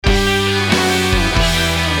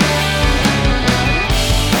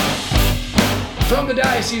From the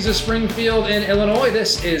Diocese of Springfield in Illinois,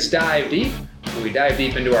 this is Dive Deep, where we dive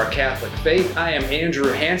deep into our Catholic faith. I am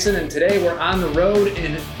Andrew Hansen, and today we're on the road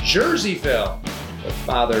in Jerseyville with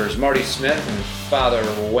Fathers Marty Smith and Father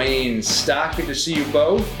Wayne Stock. Good to see you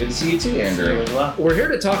both. Good to see you too, Andrew. We're here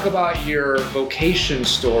to talk about your vocation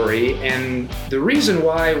story, and the reason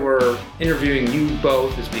why we're interviewing you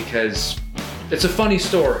both is because it's a funny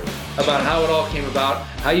story about how it all came about,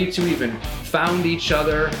 how you two even found each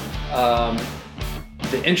other,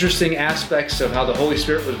 the interesting aspects of how the Holy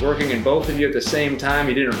Spirit was working in both of you at the same time.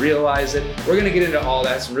 You didn't realize it. We're going to get into all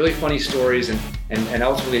that, some really funny stories, and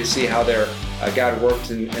ultimately see how God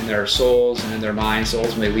worked in their souls and in their minds to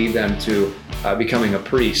ultimately lead them to becoming a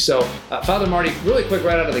priest. So, Father Marty, really quick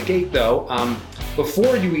right out of the gate though,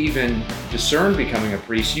 before you even discerned becoming a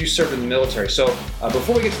priest, you served in the military. So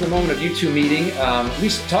before we get to the moment of you two meeting, at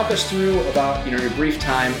least talk us through about your brief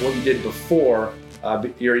time, what you did before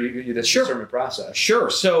the discernment process.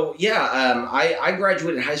 Sure. So I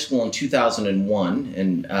graduated high school in 2001,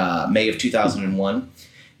 in May of 2001,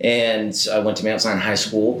 and I went to Mount Zion High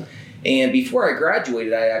School. And before I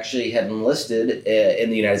graduated, I actually had enlisted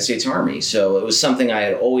in the United States Army. So it was something I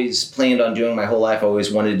had always planned on doing my whole life. I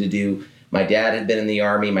always wanted to do. My dad had been in the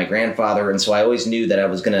Army, my grandfather, and so I always knew that I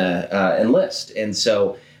was going to enlist. And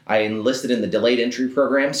so I enlisted in the delayed entry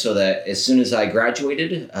program so that as soon as I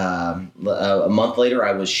graduated, a month later,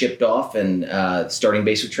 I was shipped off and starting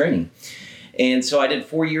basic training. And so I did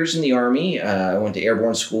 4 years in the Army. I went to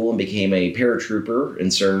airborne school and became a paratrooper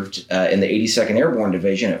and served in the 82nd Airborne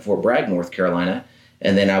Division at Fort Bragg, North Carolina.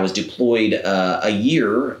 And then I was deployed a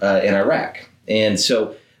year in Iraq. And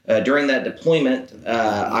so during that deployment,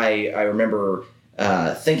 I remember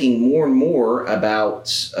thinking more and more about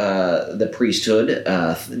the priesthood,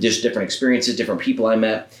 just different experiences, different people I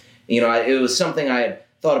met. It was something I had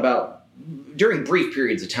thought about during brief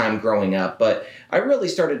periods of time growing up, but I really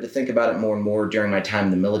started to think about it more and more during my time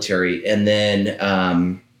in the military. And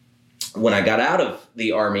then when I got out of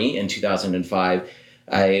the Army in 2005,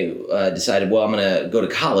 I decided, well, I'm going to go to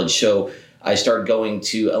college. So I started going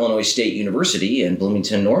to Illinois State University in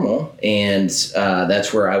Bloomington Normal, and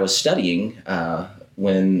that's where I was studying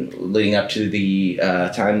when leading up to the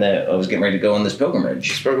time that I was getting ready to go on this pilgrimage.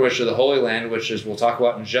 This pilgrimage to the Holy Land, which is we'll talk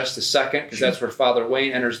about in just a second, because that's where Father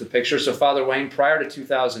Wayne enters the picture. So Father Wayne, prior to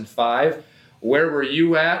 2005, where were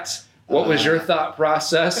you at? What was your thought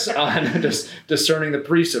process on discerning the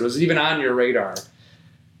priesthood? Was it even on your radar?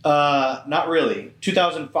 Not really.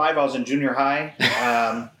 2005, I was in junior high.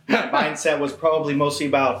 My mindset was probably mostly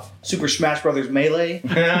about Super Smash Brothers Melee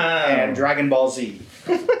and Dragon Ball Z.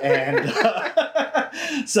 And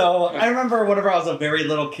so I remember whenever I was a very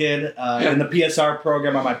little kid in the PSR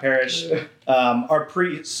program at my parish, our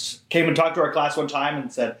priest came and talked to our class one time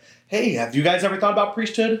and said, "Hey, have you guys ever thought about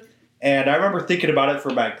priesthood?" And I remember thinking about it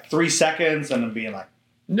for like 3 seconds and then being like,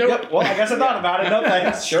 "Nope. Yep, well, I guess I thought about it. No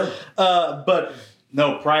thanks." Sure. But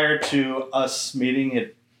no, prior to us meeting,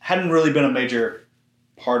 it hadn't really been a major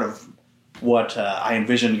part of what I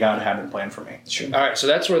envisioned God had in plan for me. Sure. All right, so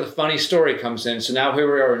that's where the funny story comes in. So now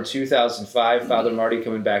here we are in 2005. Father Marty,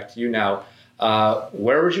 coming back to you now.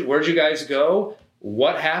 Where'd you guys go?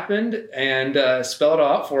 What happened? And spell it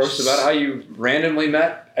out for us about how you randomly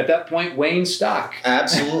met, at that point, Wayne Stock.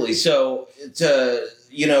 Absolutely. So,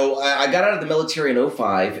 I got out of the military in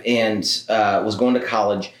 2005 and was going to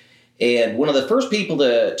college. And one of the first people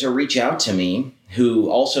to reach out to me, who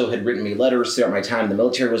also had written me letters throughout my time in the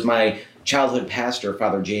military, was my childhood pastor,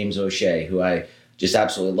 Father James O'Shea, who I just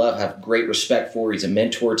absolutely love, have great respect for. He's a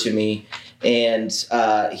mentor to me. And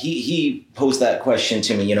he posed that question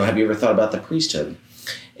to me, have you ever thought about the priesthood?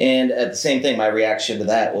 And at the same thing, my reaction to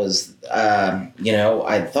that was,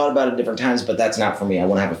 I thought about it different times, but that's not for me. I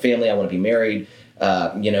want to have a family. I want to be married.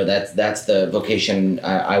 That's the vocation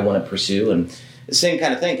I want to pursue. And the same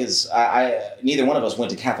kind of thing, because neither one of us went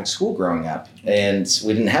to Catholic school growing up, and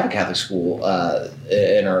we didn't have a Catholic school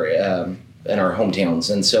in our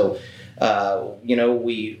hometowns. And so,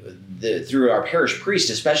 through our parish priest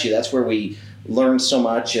especially, that's where we learned so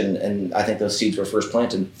much, and I think those seeds were first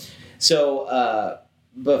planted. So,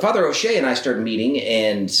 but Father O'Shea and I started meeting,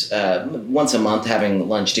 and once a month having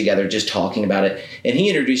lunch together, just talking about it. And he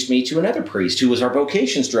introduced me to another priest who was our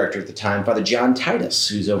vocations director at the time, Father John Titus,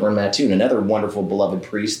 who's over in Mattoon, another wonderful, beloved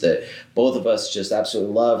priest that both of us just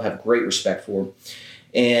absolutely love, have great respect for.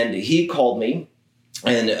 And he called me,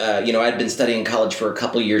 and I'd been studying college for a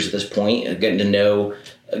couple of years at this point, getting to know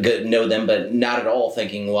them, but not at all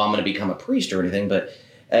thinking, well, I'm going to become a priest or anything, but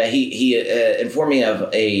he informed me of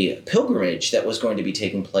a pilgrimage that was going to be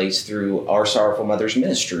taking place through Our Sorrowful Mother's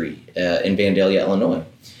ministry in Vandalia, Illinois.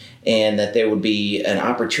 and that there would be an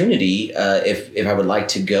opportunity if I would like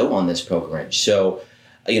to go on this pilgrimage. So,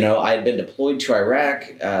 I had been deployed to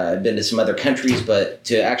Iraq, I'd been to some other countries, but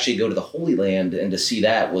to actually go to the Holy Land and to see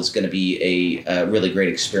that was going to be a really great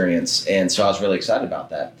experience. And so I was really excited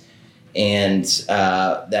about that. And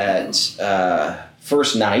that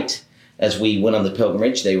first night, as we went on the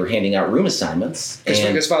pilgrimage, they were handing out room assignments.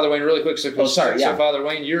 Because Father Wayne, really quick. So Father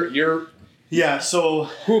Wayne, you're Yeah, so...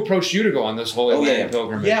 Who approached you to go on this Holy Land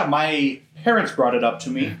pilgrimage? Yeah, my parents brought it up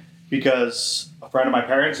to me because a friend of my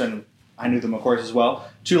parents, and I knew them, of course, as well,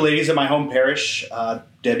 two ladies in my home parish,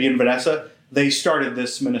 Debbie and Vanessa, they started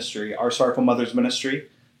this ministry, Our Sorrowful Mothers Ministry.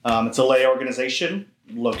 It's a lay organization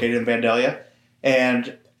located in Vandalia.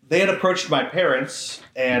 And they had approached my parents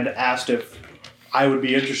and asked if I would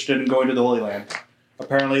be interested in going to the Holy Land.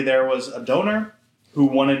 Apparently there was a donor who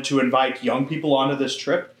wanted to invite young people onto this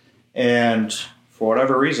trip. And for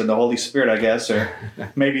whatever reason, the Holy Spirit, I guess, or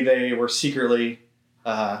maybe they were secretly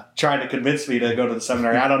trying to convince me to go to the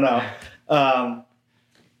seminary. I don't know.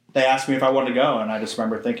 They asked me if I wanted to go, and I just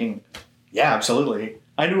remember thinking, yeah, absolutely.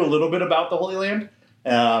 I knew a little bit about the Holy Land.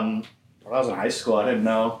 When I was in high school, I didn't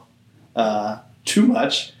know too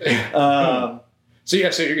much. So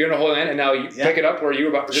you're in the Holy Land, and now you pick it up where you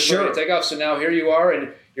were about just ready to take off. So now here you are,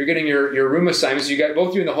 and you're getting your room assignments. You got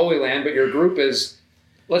both you in the Holy Land, but your group is,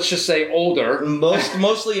 let's just say, older.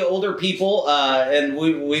 Mostly older people, and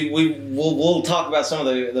we'll talk about some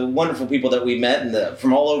of the wonderful people that we met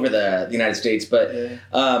from all over the United States. But they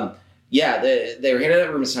were handed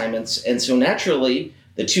out room assignments, and so naturally,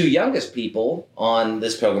 the two youngest people on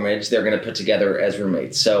this pilgrimage, they're going to put together as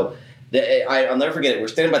roommates. So I'll never forget it. We're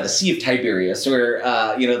standing by the Sea of Tiberias, where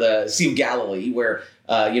the Sea of Galilee, where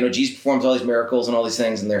Jesus performs all these miracles and all these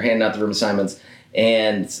things, and they're handing out the room assignments.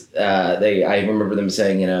 And I remember them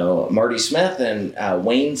saying, Marty Smith and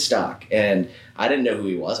Wayne Stock. And I didn't know who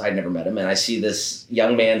he was. I'd never met him. And I see this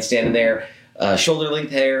young man standing there,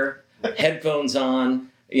 shoulder-length hair, headphones on,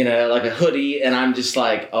 like a hoodie. And I'm just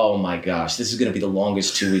like, oh, my gosh, this is going to be the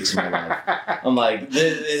longest 2 weeks of my life. I'm like,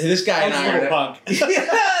 this guy and I are... punk. Yeah.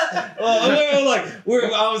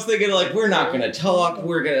 I was thinking, we're not going to talk.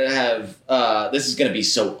 We're going to have... this is going to be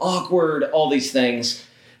so awkward, all these things.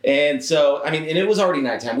 And so, and it was already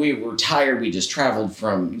nighttime. We were tired. We just traveled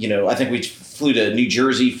from, I think we flew to New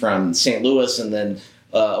Jersey from St. Louis and then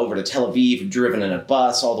over to Tel Aviv, driven in a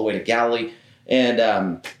bus all the way to Galilee.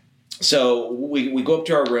 And so we go up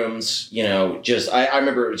to our rooms, I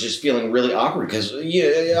remember just feeling really awkward because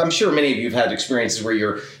I'm sure many of you have had experiences where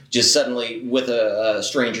you're just suddenly with a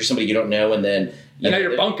stranger, somebody you don't know, and then... now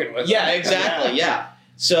you're bunking with them. Yeah, exactly, yeah.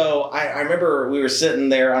 So I remember we were sitting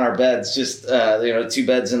there on our beds, just, two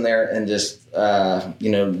beds in there and just,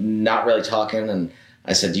 not really talking. And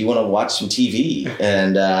I said, do you want to watch some TV?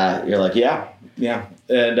 And you're like, yeah.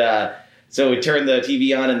 And so we turned the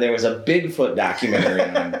TV on and there was a Bigfoot documentary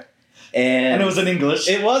on. And it was in English.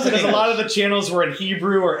 It was in English. English. A lot of the channels were in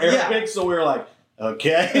Hebrew or Arabic, so we were like,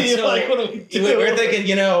 okay. So what do we do? We're thinking,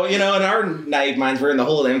 in our naive minds, we're in the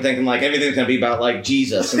Holy Land thinking everything's going to be about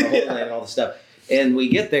Jesus and the Holy Land and all this stuff. And we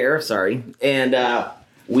get there, and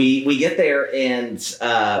we get there, and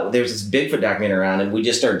there's this Bigfoot documentary around, and we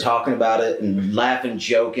just started talking about it and laughing,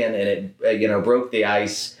 joking, and it, broke the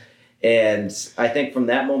ice. And I think from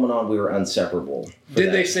that moment on, we were inseparable.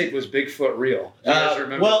 Did they say it was Bigfoot real? Do you guys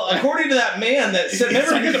remember? Well, according to that man that said,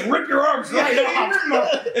 remember he could rip your arms right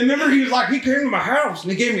off. And remember, he was like, he came to my house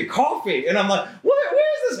and he gave me coffee, and I'm like, where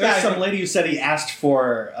is this guy? There's some lady who said he asked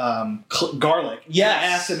for garlic. Yes. I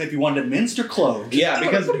asked him if he wanted minced or cloved. Yeah,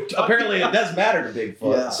 because apparently it does matter to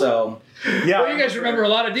Bigfoot. Yeah. So. Yeah, well, you guys remember a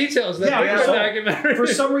lot of details. Documentary. For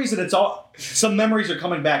some reason, some memories are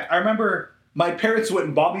coming back. I remember my parents went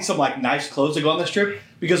and bought me some nice clothes to go on this trip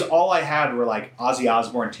because all I had were Ozzy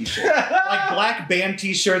Osbourne t-shirts, black band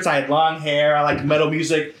t-shirts. I had long hair. I liked metal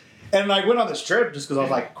music, and I went on this trip just because I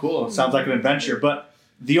was like, cool, it sounds like an adventure. But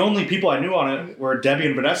the only people I knew on it were Debbie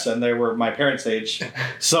and Vanessa, and they were my parents' age.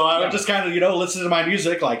 So I would just kind of listen to my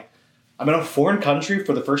music. I'm in a foreign country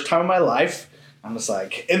for the first time in my life. I'm just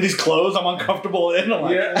in these clothes I'm uncomfortable in. I'm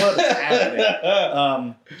what is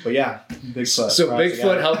happening? But yeah, Bigfoot. So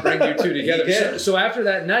Bigfoot helped bring you two together. So after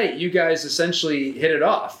that night, you guys essentially hit it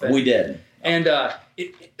off. We did. And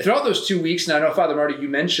throughout those 2 weeks, and I know, Father Marty, you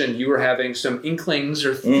mentioned you were having some inklings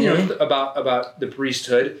or about the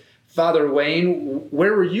priesthood. Father Wayne,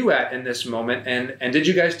 where were you at in this moment? And did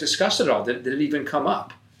you guys discuss it all? Did it even come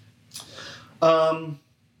up?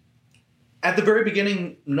 At the very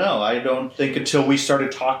beginning, no. I don't think until we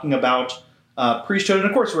started talking about priesthood. And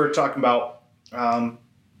of course, we were talking about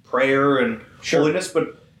prayer and holiness.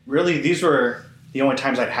 But really, these were the only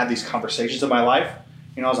times I'd had these conversations in my life.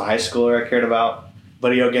 I was a high schooler. I cared about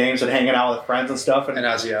video games and hanging out with friends and stuff. And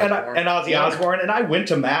Ozzy Osbourne. And Ozzy Osbourne. And I went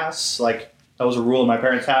to Mass. Like, that was a rule in my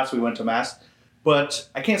parents' house. We went to Mass. But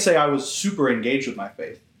I can't say I was super engaged with my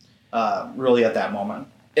faith, really, at that moment.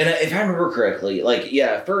 And if I remember correctly, like,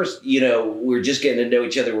 yeah, at first, we're just getting to know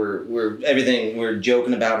each other. We're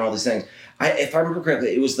joking about and all these things. If I remember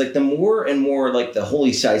correctly, it was like the more and more like the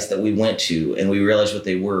holy sites that we went to and we realized what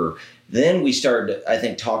they were. Then we started, I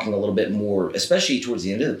think, talking a little bit more, especially towards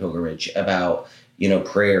the end of the pilgrimage, about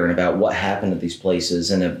prayer and about what happened at these places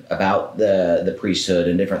and about the priesthood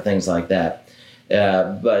and different things like that.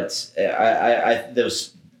 But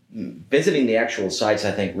those visiting the actual sites,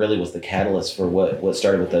 I think, really was the catalyst for what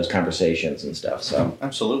started with those conversations and stuff. So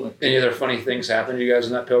absolutely. Any other funny things happened to you guys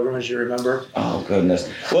in that pilgrimage you remember? Oh goodness.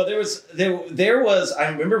 Well, there was. I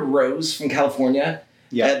remember Rose from California.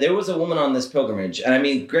 Yeah. There was a woman on this pilgrimage, and I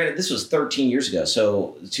mean, granted, this was 13 years ago,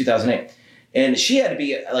 so 2008, and she had to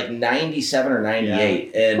be like 97 or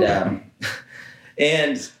 98,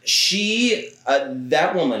 and she,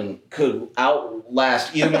 that woman could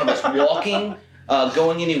outlast either one of us walking.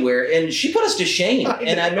 Going anywhere, and she put us to shame.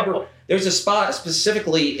 And I remember there's a spot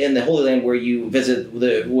specifically in the Holy Land where you visit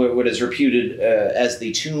what is reputed as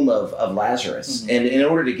the tomb of Lazarus. Mm-hmm. And in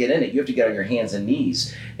order to get in it, you have to get on your hands and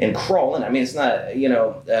knees and crawl in. I mean, it's not, you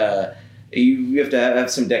have to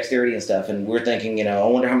have some dexterity and stuff. And we're thinking, I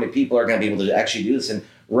wonder how many people are going to be able to actually do this. And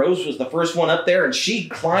Rose was the first one up there, and she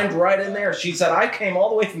climbed right in there. She said, I came all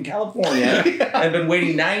the way from California. I've been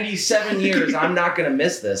waiting 97 years. I'm not going to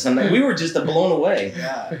miss this. And we were just blown away.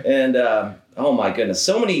 Yeah. And, oh, my goodness.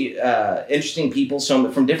 So many interesting people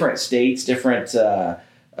from different states, different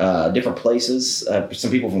places.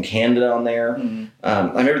 Some people from Canada on there. Mm-hmm. I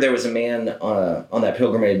remember there was a man on that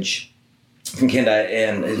pilgrimage from Canada,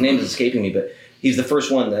 and his name is escaping me, but he's the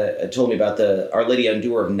first one that told me about the Our Lady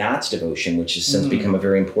Endure of Knots devotion, which has since become a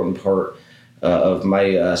very important part of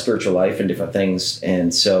my spiritual life and different things.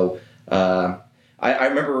 And so I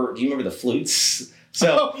remember, do you remember the flutes?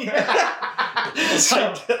 So,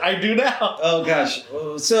 I do now. Oh gosh!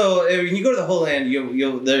 So when you go to the Holy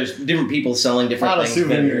Land, there's different people selling different things.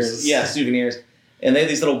 Souvenirs. Yeah, souvenirs. And they have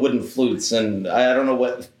these little wooden flutes, and I don't know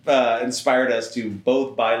what inspired us to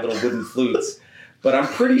both buy little wooden flutes. But I'm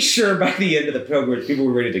pretty sure by the end of the pilgrimage, people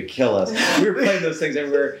were ready to kill us. We were playing those things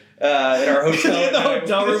everywhere in our hotel. In the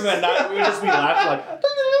hotel room at night, we would just be laughing like...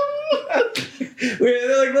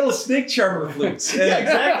 They're like little snake charmer flutes. Yeah,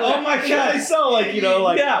 exactly. Oh my God. They sell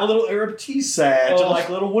a little Arab tea set and like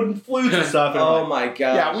little wooden flutes and stuff. And my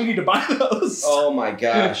gosh. Yeah, we need to buy those. Oh my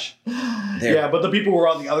gosh. Yeah, but the people who were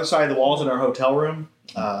on the other side of the walls in our hotel room,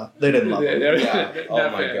 they didn't love it. Yeah. Oh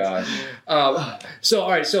my gosh. So, all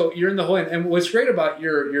right, so you're in the Holy Land. And what's great about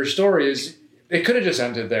your story is it could have just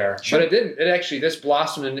ended there, but it didn't. It actually, this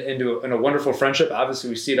blossomed into a wonderful friendship. Obviously,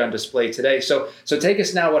 we see it on display today. So take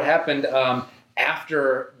us now what happened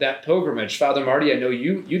after that pilgrimage. Father Marty, I know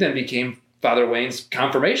you then became Father Wayne's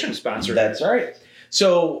confirmation sponsor. That's right.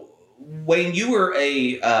 So Wayne, you were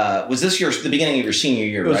was this the beginning of your senior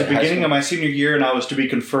year? It was the beginning of my senior year, and I was to be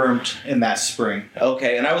confirmed in that spring.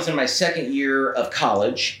 Okay, and I was in my second year of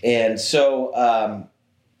college, and so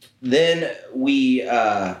then we,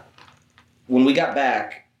 when we got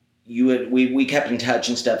back, we kept in touch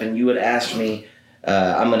and stuff, and you had asked me,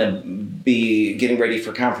 I'm going to be getting ready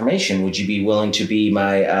for confirmation. Would you be willing to be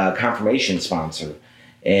my confirmation sponsor?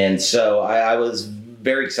 And so I was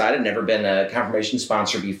very excited. Never been a confirmation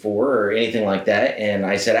sponsor before or anything like that. And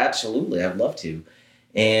I said, absolutely, I'd love to.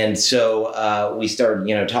 And so we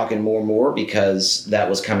started, talking more and more because that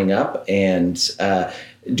was coming up. And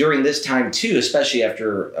during this time too, especially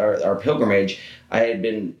after our pilgrimage, I had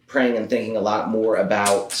been praying and thinking a lot more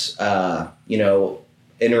about,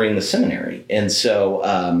 entering the seminary. And so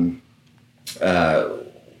I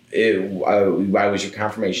was your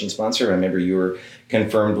confirmation sponsor. I remember you were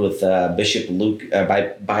confirmed with Bishop Luke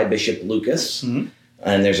by Bishop Lucas. Mm-hmm.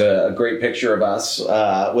 And there's a great picture of us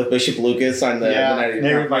with Bishop Lucas on the night of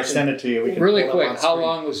your confirmation. I sent it to you. Really quick, how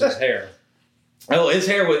long was his hair? Oh, his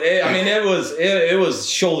hair was, it was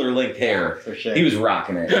shoulder length hair. For sure. He was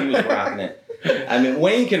rocking it. I mean,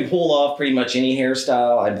 Wayne can pull off pretty much any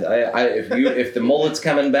hairstyle. If the mullet's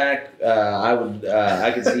coming back,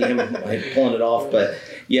 I could see him pulling it off. But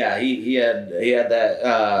yeah, he had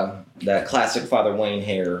that classic Father Wayne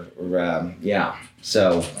hair.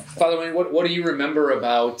 So Father Wayne, what do you remember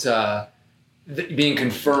about being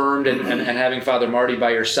confirmed and having Father Marty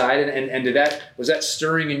by your side? And was that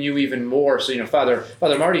stirring in you even more? So Father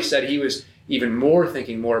Marty said he was even more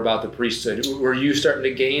thinking more about the priesthood. Were you starting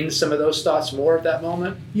to gain some of those thoughts more at that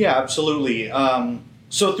moment? Yeah, absolutely.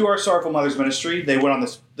 So through our Sorrowful Mothers ministry,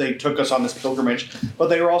 they took us on this pilgrimage, but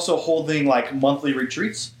they were also holding like monthly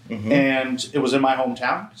retreats, and it was in my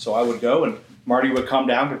hometown. So I would go, and Marty would come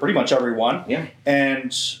down to pretty much every one. Yeah.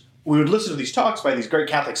 And we would listen to these talks by these great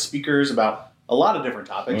Catholic speakers about a lot of different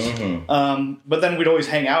topics. But then we'd always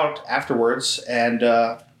hang out afterwards, and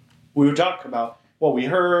we would talk about what we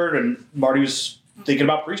heard, and Marty was thinking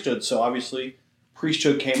about priesthood. So obviously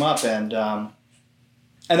priesthood came up, and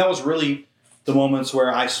that was really the moments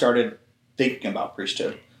where I started thinking about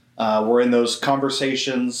priesthood. We're in those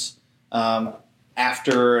conversations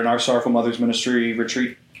after in our Sorrowful Mothers ministry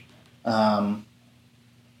retreat. Yeah.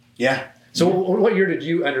 So what year did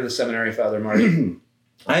you enter the seminary, Father Marty?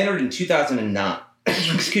 I entered in 2009.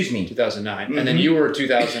 Excuse me. 2009. And then you were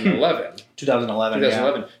 2011. 2011.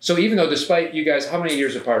 2011. So even though despite you guys, how many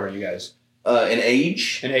years apart are you guys? In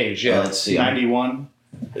age? In age, yeah. Let's see. 91.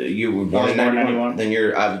 You were born in 91. Then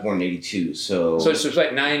I was born in 82. So it's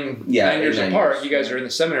like nine years apart. You guys are in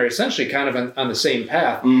the seminary, essentially kind of on the same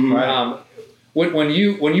path. Right. When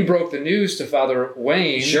you broke the news to Father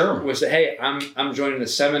Wayne, was that, hey, I'm joining the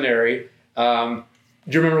seminary.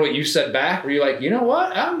 Do you remember what you said back? Were you like, you know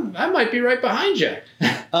what, I might be right behind you?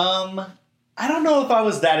 I don't know if I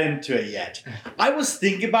was that into it yet. I was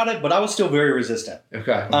thinking about it, but I was still very resistant.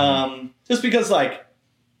 Okay. Just because like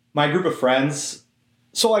my group of friends.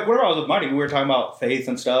 So like whenever I was with Marty, we were talking about faith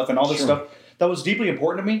and stuff and all this stuff that was deeply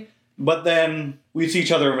important to me. But then we'd see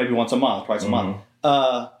each other maybe once a month, twice a month.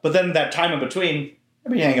 But then that time in between,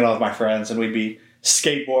 I'd be hanging out with my friends and we'd be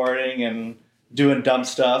skateboarding and doing dumb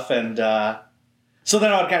stuff. And so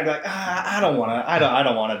then I would kind of be like, I don't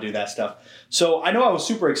want to do that stuff. So I know I was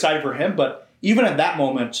super excited for him, but even at that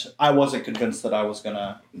moment, I wasn't convinced that I was going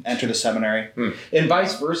to enter the seminary. And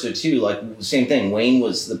vice versa, too. Like, same thing. Wayne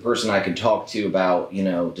was the person I could talk to about,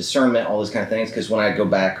 discernment, all those kind of things. Because when I go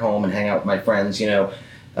back home and hang out with my friends,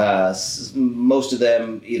 most of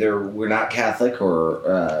them either were not Catholic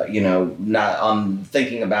or, not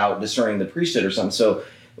thinking about discerning the priesthood or something. So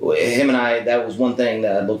him and I, that was one thing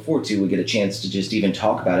that I look forward to. We get a chance to just even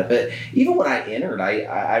talk about it. But even when I entered,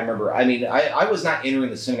 I remember, I was not entering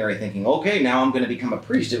the seminary thinking, okay, now I'm going to become a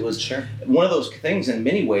priest. It was one of those things in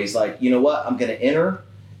many ways, like, you know what, I'm going to enter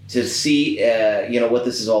to see, what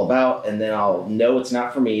this is all about, and then I'll know it's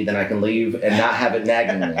not for me, then I can leave and not have it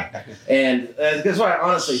nagging me. And that's what I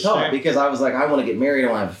honestly thought, because I was like, I want to get married,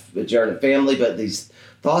 I want to have a giant family, but these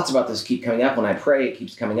thoughts about this keep coming up. When I pray, it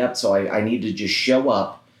keeps coming up, so I need to just show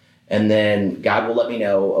up. And then God will let me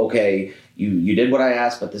know, okay, you did what I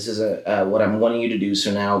asked, but this isn't what I'm wanting you to do,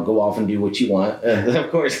 so now go off and do what you want. Of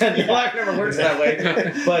course, life never works that way.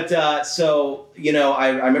 But I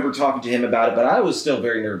remember talking to him about it, but I was still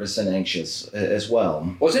very nervous and anxious as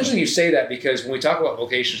well. Well, it's interesting you say that, because when we talk about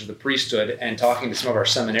vocations of the priesthood and talking to some of our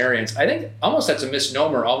seminarians, I think almost that's a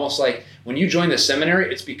misnomer, almost like when you join the seminary,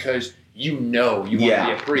 it's because you want to be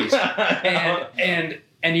a priest.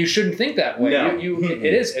 And you shouldn't think that way. No.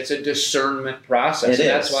 It's a discernment process.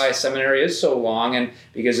 That's why seminary is so long, and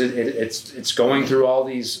because it's going through all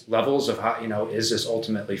these levels of how, is this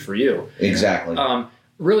ultimately for you? Exactly.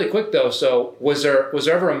 Really quick though, so was there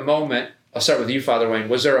ever a moment, I'll start with you, Father Wayne,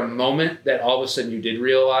 was there a moment that all of a sudden you did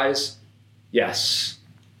realize, yes,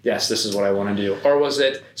 this is what I want to do? Or was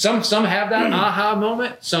it, some have that aha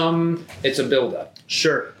moment, some it's a buildup?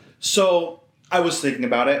 Sure. So I was thinking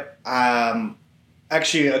about it.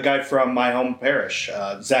 Actually, a guy from my home parish,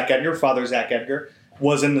 Zach Edgar, Father Zach Edgar,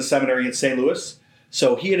 was in the seminary in St. Louis.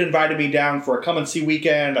 So he had invited me down for a come-and-see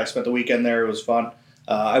weekend. I spent the weekend there. It was fun.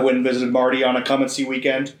 I went and visited Marty on a come-and-see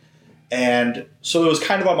weekend. And so it was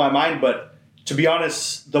kind of on my mind. But to be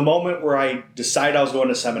honest, the moment where I decided I was going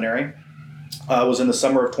to seminary was in the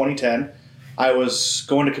summer of 2010. I was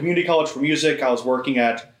going to community college for music. I was working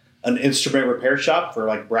at an instrument repair shop for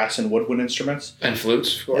like brass and woodwind instruments. And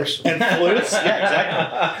flutes, of course. And flutes,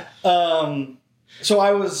 yeah,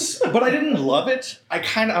 exactly. But I didn't love it. I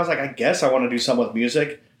was like, I guess I want to do something with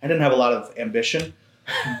music. I didn't have a lot of ambition.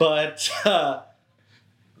 But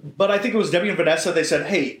I think it was Debbie and Vanessa, they said,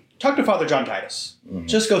 hey, talk to Father John Titus.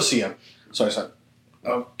 Just go see him. So I said,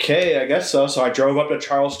 okay, I guess so. So I drove up to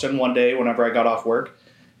Charleston one day whenever I got off work.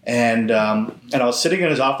 And I was sitting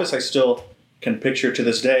in his office. I still can picture to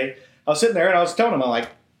this day. I was sitting there and I was telling him,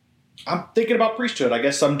 I'm thinking about priesthood. I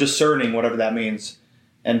guess I'm discerning, whatever that means.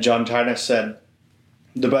 And John Titus said,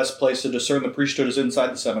 the best place to discern the priesthood is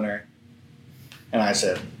inside the seminary. And I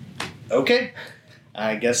said, okay,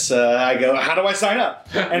 I guess I go, how do I sign up?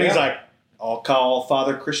 And he's like, I'll call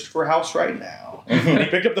Father Christopher House right now. And he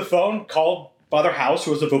picked up the phone, called Father House,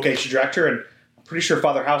 who was the vocation director, and I'm pretty sure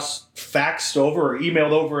Father House faxed over or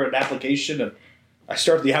emailed over an application, and I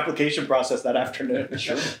started the application process that afternoon.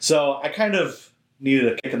 Sure. So I kind of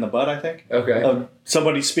needed a kick in the butt, I think. Okay. Of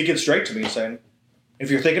somebody speaking straight to me saying, if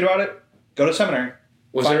you're thinking about it, go to seminary.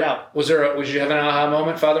 Find out. Would you have an aha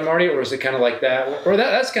moment, Father Marty, or was it kind of like that? Or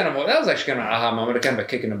that was actually kind of an aha moment, kind of a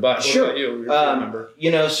kick in the butt. Sure. What about you? Remember?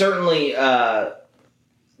 Certainly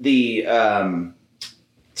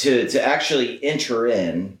to actually enter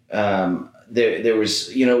in, there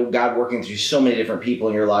was, God working through so many different people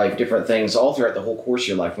in your life, different things all throughout the whole course of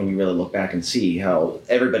your life when you really look back and see how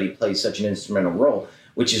everybody plays such an instrumental role,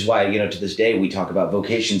 which is why, to this day we talk about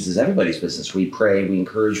vocations as everybody's business. We pray, we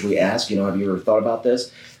encourage, we ask, have you ever thought about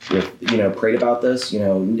this? Prayed about this?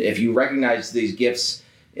 If you recognize these gifts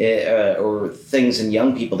or things in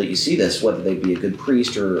young people that you see this, whether they be a good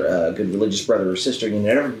priest or a good religious brother or sister,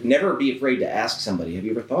 never be afraid to ask somebody, have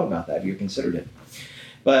you ever thought about that? Have you considered it?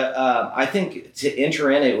 But I think to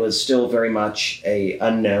enter in, it was still very much a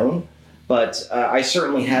unknown. But I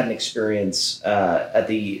certainly had an experience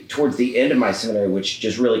towards the end of my seminary, which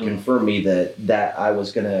just really confirmed me that I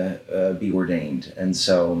was going to be ordained. And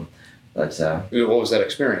so, what was that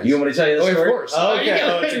experience? You want me to tell you the story? Of course. Oh, okay.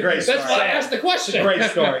 It's a great story. That's why I asked the question. It's a great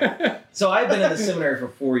story. So I've been in the seminary for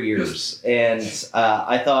 4 years, and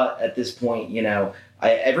I thought at this point,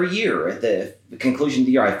 every year at the conclusion of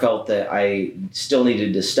the year, I felt that I still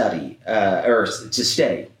needed to study or to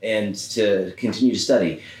stay and to continue to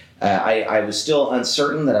study. I was still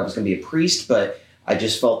uncertain that I was going to be a priest, but I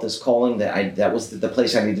just felt this calling that was the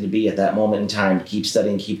place I needed to be at that moment in time to keep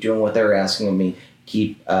studying, keep doing what they were asking of me,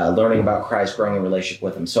 keep learning about Christ, growing in relationship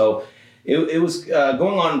with Him. So it was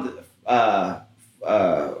going on.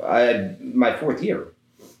 I had my 4th year,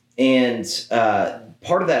 and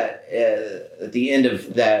part of that at the end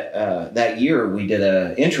of that year, we did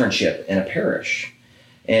an internship in a parish,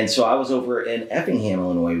 and so I was over in Effingham,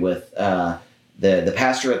 Illinois, with the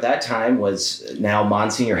pastor at that time was now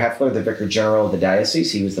Monsignor Heffler, the Vicar General of the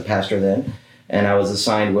diocese. He was the pastor then, and I was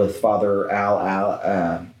assigned with Father Al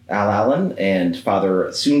Allen and Father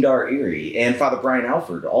Sundar Erie and Father Brian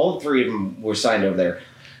Alford. All 3 of them were assigned over there,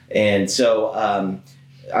 and so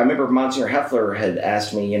I remember Monsignor Heffler had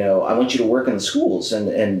asked me, I want you to work in the schools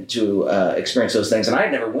and to experience those things. And I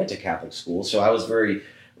had never went to Catholic school, so I was very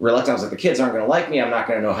reluctant. I was like, the kids aren't going to like me. I'm not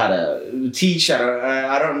going to know how to teach.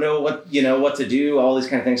 I don't know what to do, all these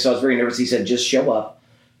kind of things. So I was very nervous. He said, just show up,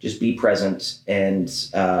 just be present, and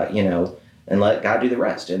and let God do the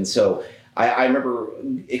rest. And so I remember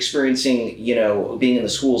experiencing, being in the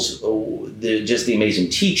schools, just the amazing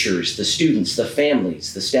teachers, the students, the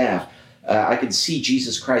families, the staff. I could see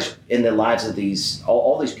Jesus Christ in the lives of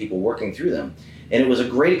all these people working through them. And it was a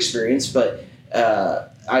great experience, but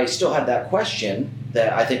I still had that question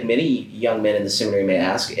that I think many young men in the seminary may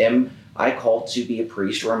ask, am I called to be a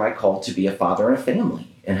priest, or am I called to be a father and a family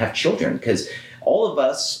and have children? Because all of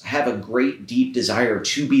us have a great, deep desire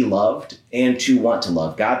to be loved and to want to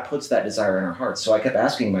love. God puts that desire in our hearts. So I kept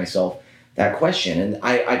asking myself that question. And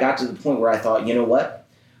I got to the point where I thought, you know what?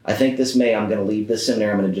 I think this May I'm going to leave this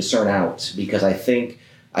seminary. I'm going to discern out because I think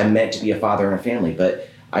I'm meant to be a father and a family. But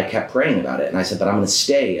I kept praying about it. And I said that I'm going to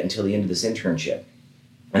stay until the end of this internship.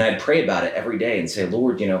 And I'd pray about it every day and say,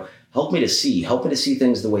 Lord, help me to see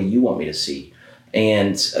things the way you want me to see.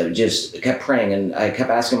 And just kept praying. And I kept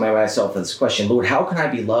asking myself this question, Lord, how can I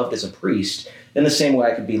be loved as a priest in the same way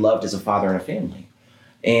I could be loved as a father and a family?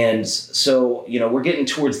 And so, we're getting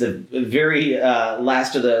towards the very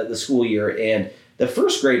last of the school year. And the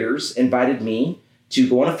first graders invited me to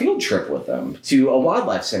go on a field trip with them to a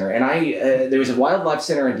wildlife center. And there was a wildlife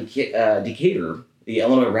center in Decatur, the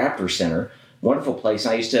Illinois Raptor Center. Wonderful place.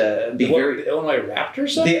 I used to be the Illinois Raptor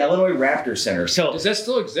Center? The Illinois Raptor Center. So does that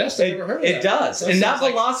still exist? I've never heard of that. It does. And not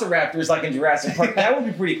velociraptors like in Jurassic Park. That would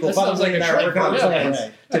be pretty cool. That sounds like a Shrek working on film. plans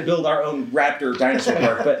to build our own raptor dinosaur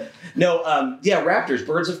park. But no, raptors,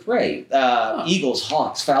 birds of prey, eagles,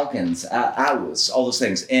 hawks, falcons, owls, all those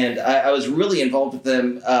things. And I was really involved with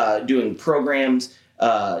them doing programs,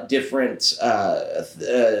 different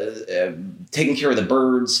taking care of the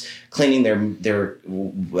birds, cleaning their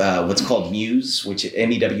what's called mews,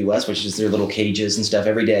 MEWS, which is their little cages and stuff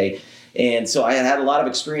every day. And so I had a lot of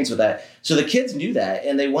experience with that. So the kids knew that,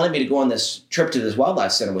 and they wanted me to go on this trip to this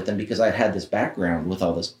wildlife center with them because I had this background with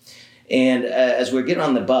all this. And as we were getting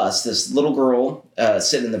on the bus, this little girl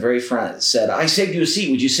sitting in the very front said, I saved you a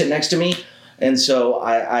seat. Would you sit next to me? And so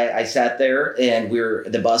I sat there, and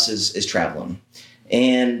the bus is traveling.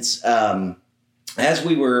 And as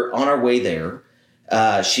we were on our way there,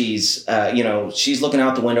 she's looking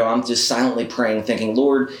out the window. I'm just silently praying, thinking,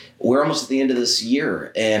 Lord, we're almost at the end of this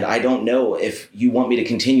year, and I don't know if you want me to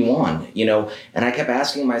continue on, And I kept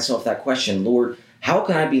asking myself that question, Lord, how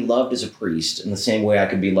can I be loved as a priest in the same way I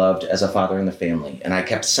could be loved as a father in the family? And I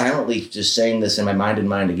kept silently just saying this in my mind and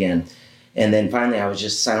mind again. And then finally I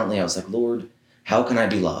was like, Lord, how can I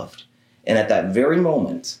be loved? And at that very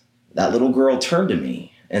moment, that little girl turned to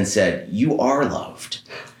me and said, you are loved.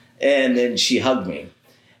 And then she hugged me.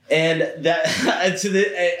 And at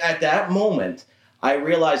that moment, I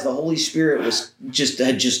realized the Holy Spirit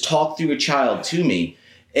had just talked through a child to me.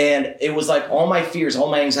 And it was like all my fears, all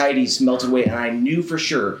my anxieties melted away. And I knew for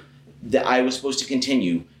sure that I was supposed to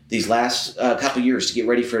continue these last couple years to get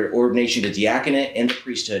ready for ordination to diaconate and the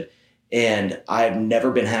priesthood. And I've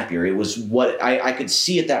never been happier. It was what I could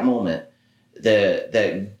see at that moment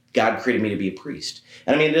that God created me to be a priest.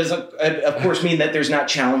 And I mean, it doesn't, of course, mean that there's not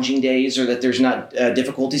challenging days or that there's not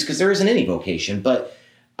difficulties, because there isn't any vocation. But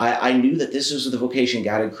I knew that this was the vocation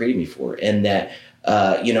God had created me for, and that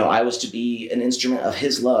I was to be an instrument of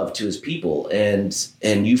His love to His people, and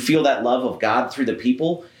you feel that love of God through the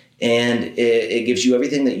people, and it gives you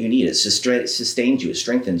everything that you need. It sustains you, it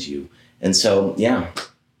strengthens you, and so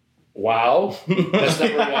Wow, that's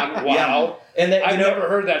number one. Wow, yeah. And I've never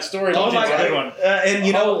heard that story. Oh my God!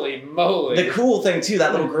 Holy moly! The cool thing too,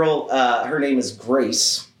 that little girl, her name is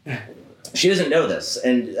Grace. She doesn't know this,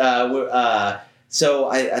 and so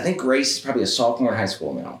I think Grace is probably a sophomore in high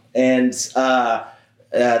school now, and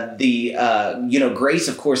grace,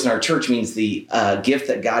 of course, in our church means the gift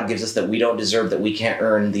that God gives us that we don't deserve, that we can't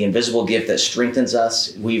earn, the invisible gift that strengthens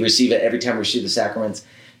us. We receive it every time we receive the sacraments.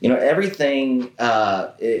 Everything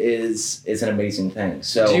is an amazing thing.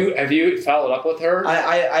 So, have you followed up with her?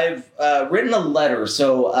 I've written a letter,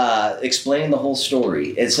 explaining the whole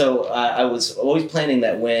story, and so I was always planning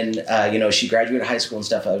that when she graduated high school and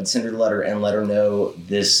stuff, I would send her the letter and let her know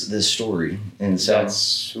this story. And so that's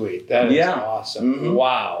sweet. That is awesome. Mm-hmm.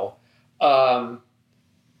 Wow.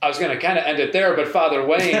 I was going to kind of end it there, but Father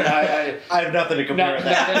Wayne, I have nothing to compare with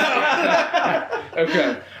that.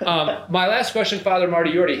 Okay. My last question, Father Marty,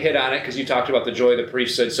 you already hit on it because you talked about the joy of the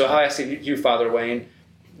priesthood. So I ask you, Father Wayne,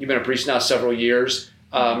 you've been a priest now several years,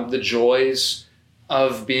 the joys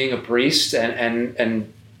of being a priest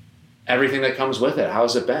and everything that comes with it.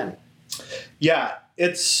 How's it been? Yeah, came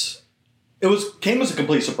as a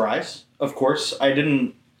complete surprise, of course.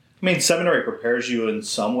 Seminary prepares you in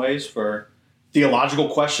some ways for theological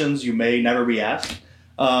questions you may never be asked.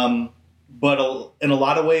 But in a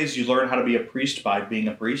lot of ways, you learn how to be a priest by being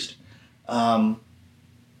a priest. And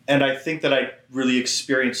I think that I really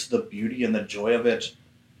experienced the beauty and the joy of it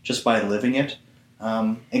just by living it.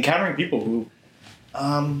 Encountering people who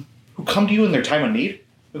come to you in their time of need,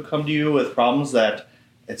 who come to you with problems that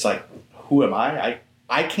it's like, who am I?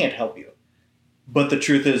 I can't help you. But the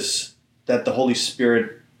truth is that the Holy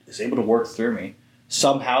Spirit is able to work through me.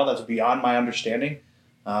 Somehow that's beyond my understanding.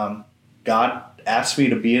 God asked me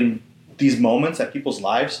to be in these moments at people's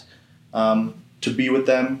lives, to be with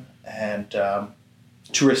them and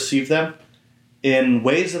to receive them in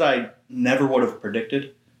ways that I never would have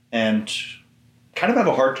predicted and kind of have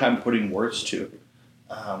a hard time putting words to.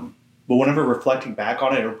 But whenever reflecting back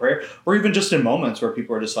on it or prayer, or even just in moments where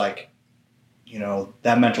people are just like,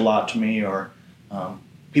 that meant a lot to me, or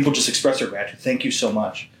people just express their gratitude, thank you so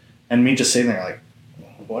much. And me just sitting there like,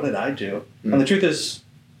 what did I do? Mm. And the truth is,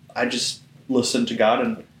 I just listened to God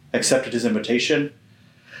and accepted His invitation.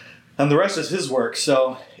 And the rest is His work.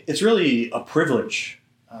 So it's really a privilege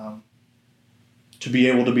to be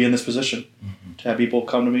able to be in this position, to have people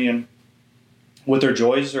come to me and with their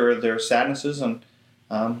joys or their sadnesses, and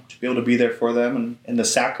to be able to be there for them and in the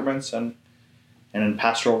sacraments and in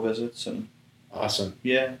pastoral visits. And awesome.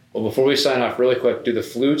 Yeah. Well, before we sign off, really quick, do you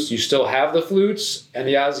still have the flutes and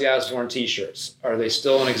the Ozzy Osbourne t-shirts? Are they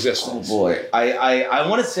still in existence? Oh boy. I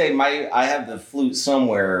want to say I have the flute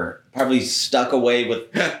somewhere, probably stuck away with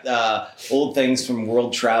old things from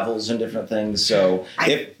world travels and different things. So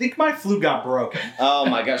I think my flute got broken. Oh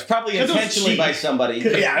my gosh. Probably intentionally by somebody.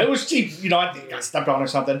 Yeah, it was cheap. I think I stepped on or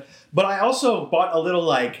something. But I also bought a little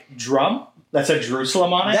drum that said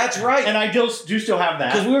Jerusalem on it. That's right. And I do still have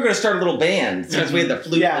that. Because we were going to start a little band, since we had the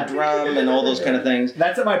flute and the drum and all those kind of things.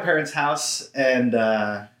 That's at my parents' house, and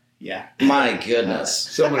My goodness.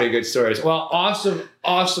 So many good stories. Well,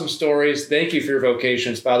 awesome stories. Thank you for your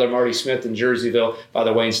vocations, Father Marty Smith in Jerseyville,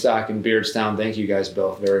 Father Wayne Stock in Beardstown. Thank you guys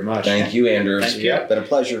both very much. Thank you, Andrew. Thank you. It's been a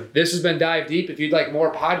pleasure. This has been Dive Deep. If you'd like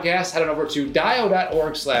more podcasts, head on over to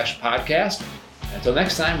dio.org/podcast. Until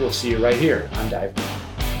next time, we'll see you right here on Dive Deep.